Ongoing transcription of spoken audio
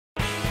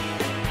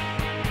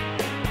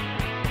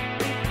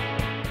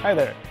Hi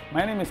there,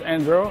 my name is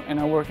Andrew and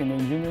I work in the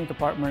engineering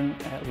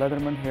department at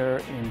Leatherman here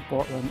in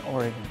Portland,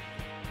 Oregon.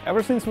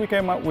 Ever since we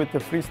came up with the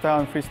Freestyle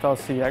and Freestyle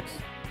CX,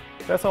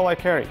 that's all I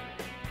carry.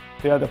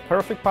 They are the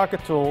perfect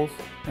pocket tools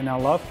and I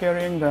love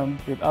carrying them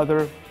with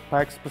other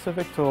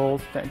pack-specific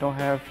tools that don't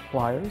have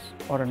pliers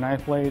or a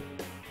knife blade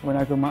when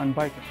I go mountain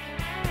biking.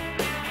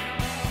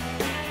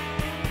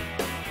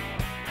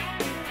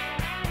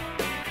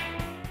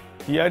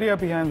 The idea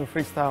behind the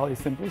Freestyle is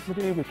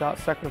simplicity without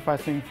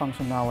sacrificing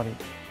functionality.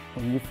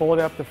 When you fold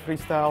up the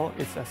Freestyle,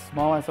 it's as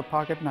small as a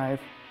pocket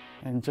knife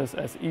and just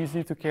as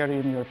easy to carry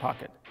in your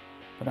pocket.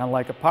 But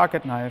unlike a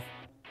pocket knife,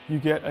 you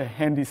get a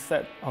handy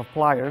set of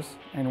pliers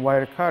and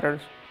wire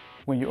cutters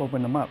when you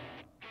open them up.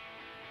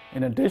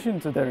 In addition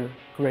to their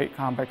great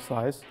compact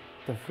size,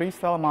 the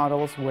Freestyle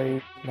models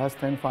weigh less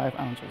than 5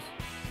 ounces.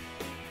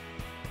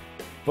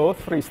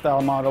 Both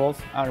Freestyle models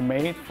are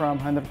made from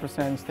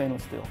 100%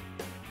 stainless steel.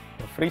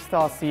 The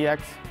Freestyle CX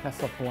has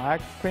a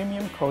black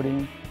premium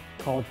coating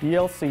called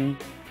DLC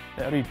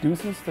that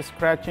reduces the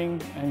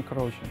scratching and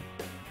corrosion.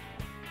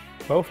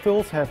 Both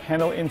tools have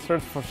handle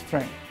inserts for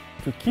strength.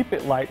 To keep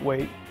it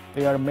lightweight,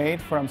 they are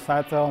made from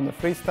Satel on the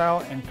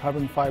Freestyle and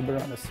carbon fiber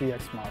on the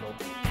CX model.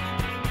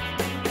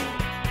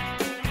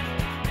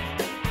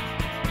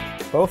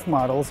 Both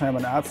models have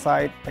an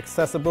outside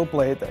accessible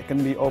blade that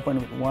can be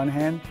opened with one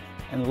hand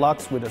and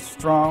locks with a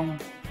strong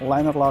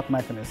liner lock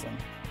mechanism.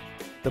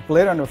 The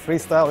blade on the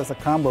Freestyle is a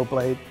combo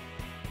blade,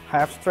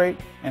 half straight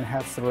and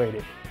half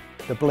serrated.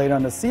 The blade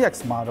on the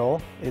CX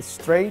model is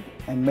straight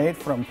and made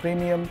from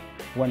premium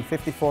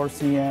 154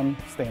 cm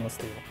stainless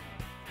steel.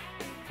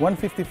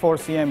 154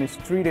 cm is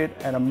treated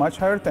at a much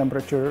higher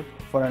temperature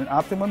for an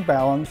optimum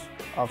balance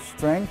of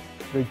strength,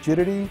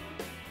 rigidity,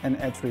 and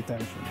edge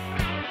retention.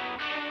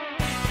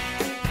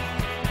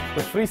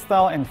 The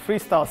Freestyle and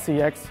Freestyle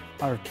CX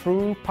are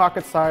true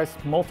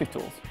pocket-sized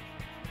multi-tools.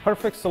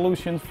 Perfect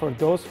solutions for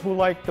those who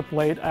like the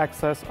blade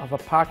access of a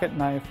pocket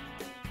knife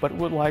but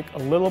would like a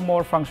little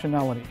more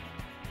functionality.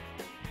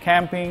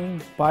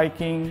 Camping,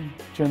 biking,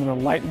 general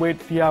lightweight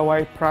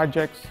DIY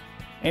projects,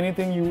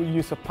 anything you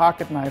use a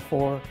pocket knife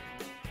for,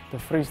 the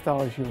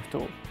Freestyle is your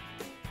tool.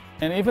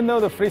 And even though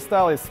the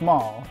Freestyle is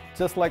small,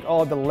 just like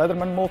all the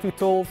Leatherman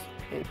multi-tools,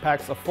 it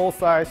packs a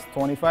full-size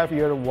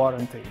 25-year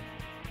warranty.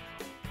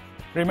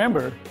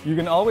 Remember, you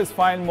can always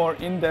find more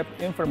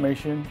in-depth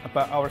information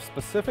about our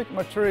specific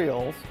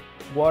materials,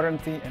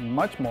 warranty, and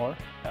much more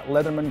at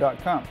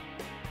leatherman.com.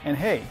 And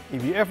hey,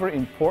 if you're ever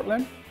in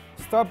Portland,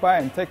 stop by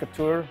and take a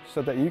tour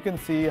so that you can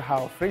see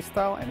how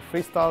Freestyle and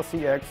Freestyle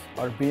CX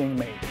are being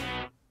made.